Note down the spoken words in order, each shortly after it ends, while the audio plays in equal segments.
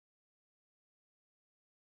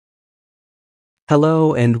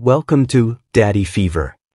Hello and welcome to Daddy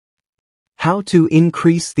Fever. How to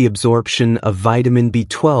increase the absorption of vitamin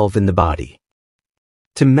B12 in the body.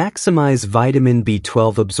 To maximize vitamin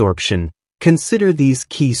B12 absorption, consider these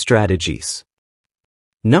key strategies.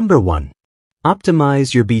 Number 1.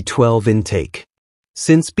 Optimize your B12 intake.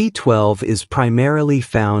 Since B12 is primarily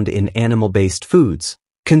found in animal-based foods,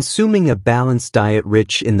 consuming a balanced diet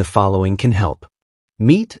rich in the following can help.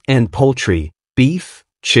 Meat and poultry, beef,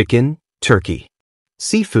 chicken, turkey.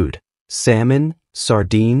 Seafood, salmon,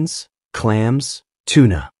 sardines, clams,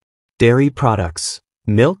 tuna. Dairy products,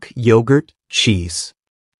 milk, yogurt, cheese.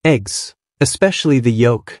 Eggs, especially the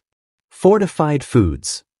yolk. Fortified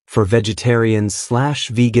foods, for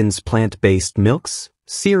vegetarians/vegans, plant-based milks,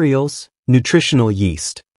 cereals, nutritional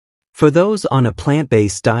yeast. For those on a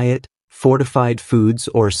plant-based diet, fortified foods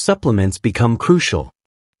or supplements become crucial.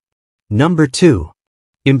 Number 2.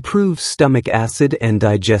 Improve stomach acid and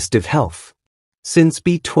digestive health. Since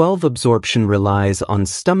B12 absorption relies on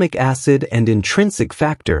stomach acid and intrinsic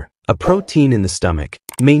factor, a protein in the stomach,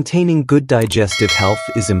 maintaining good digestive health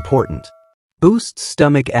is important. Boost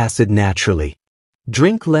stomach acid naturally.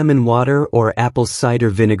 Drink lemon water or apple cider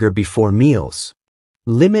vinegar before meals.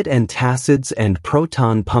 Limit antacids and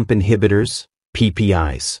proton pump inhibitors,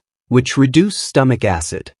 PPIs, which reduce stomach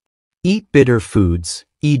acid. Eat bitter foods,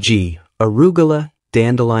 e.g., arugula,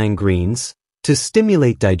 dandelion greens, to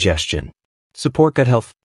stimulate digestion. Support gut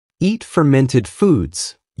health. Eat fermented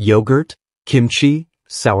foods, yogurt, kimchi,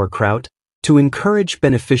 sauerkraut, to encourage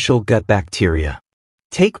beneficial gut bacteria.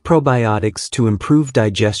 Take probiotics to improve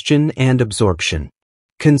digestion and absorption.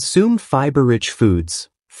 Consume fiber-rich foods,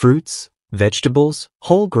 fruits, vegetables,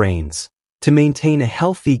 whole grains, to maintain a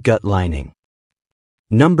healthy gut lining.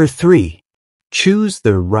 Number 3. Choose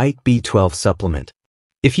the right B12 supplement.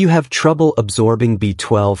 If you have trouble absorbing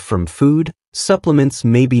B12 from food, supplements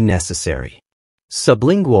may be necessary.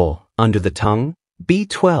 Sublingual, under the tongue,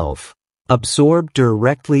 B12, absorbed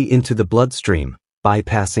directly into the bloodstream,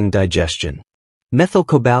 bypassing digestion.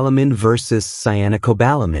 Methylcobalamin versus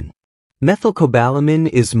cyanocobalamin. Methylcobalamin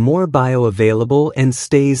is more bioavailable and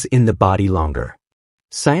stays in the body longer.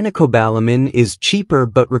 Cyanocobalamin is cheaper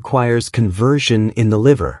but requires conversion in the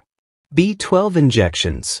liver. B12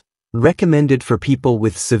 injections, recommended for people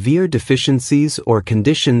with severe deficiencies or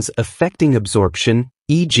conditions affecting absorption,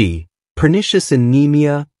 e.g., pernicious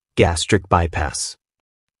anemia, gastric bypass.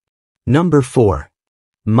 Number 4.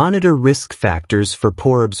 Monitor risk factors for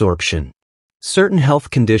poor absorption. Certain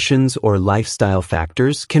health conditions or lifestyle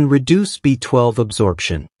factors can reduce B12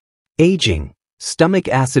 absorption. Aging. Stomach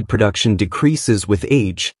acid production decreases with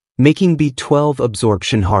age, making B12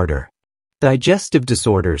 absorption harder. Digestive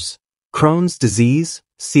disorders. Crohn's disease,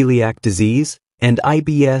 celiac disease, and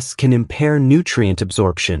IBS can impair nutrient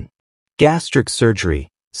absorption. Gastric surgery.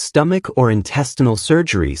 Stomach or intestinal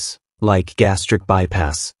surgeries, like gastric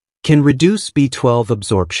bypass, can reduce B12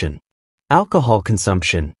 absorption. Alcohol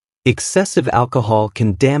consumption. Excessive alcohol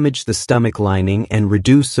can damage the stomach lining and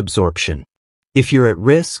reduce absorption. If you're at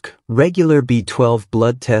risk, regular B12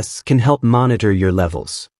 blood tests can help monitor your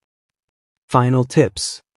levels. Final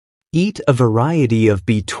tips. Eat a variety of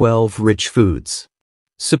B12-rich foods.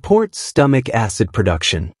 Support stomach acid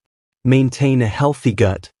production. Maintain a healthy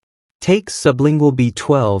gut. Take sublingual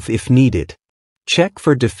B12 if needed. Check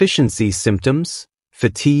for deficiency symptoms,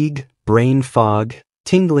 fatigue, brain fog,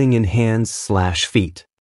 tingling in hands/feet.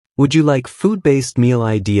 Would you like food-based meal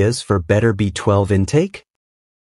ideas for better B12 intake?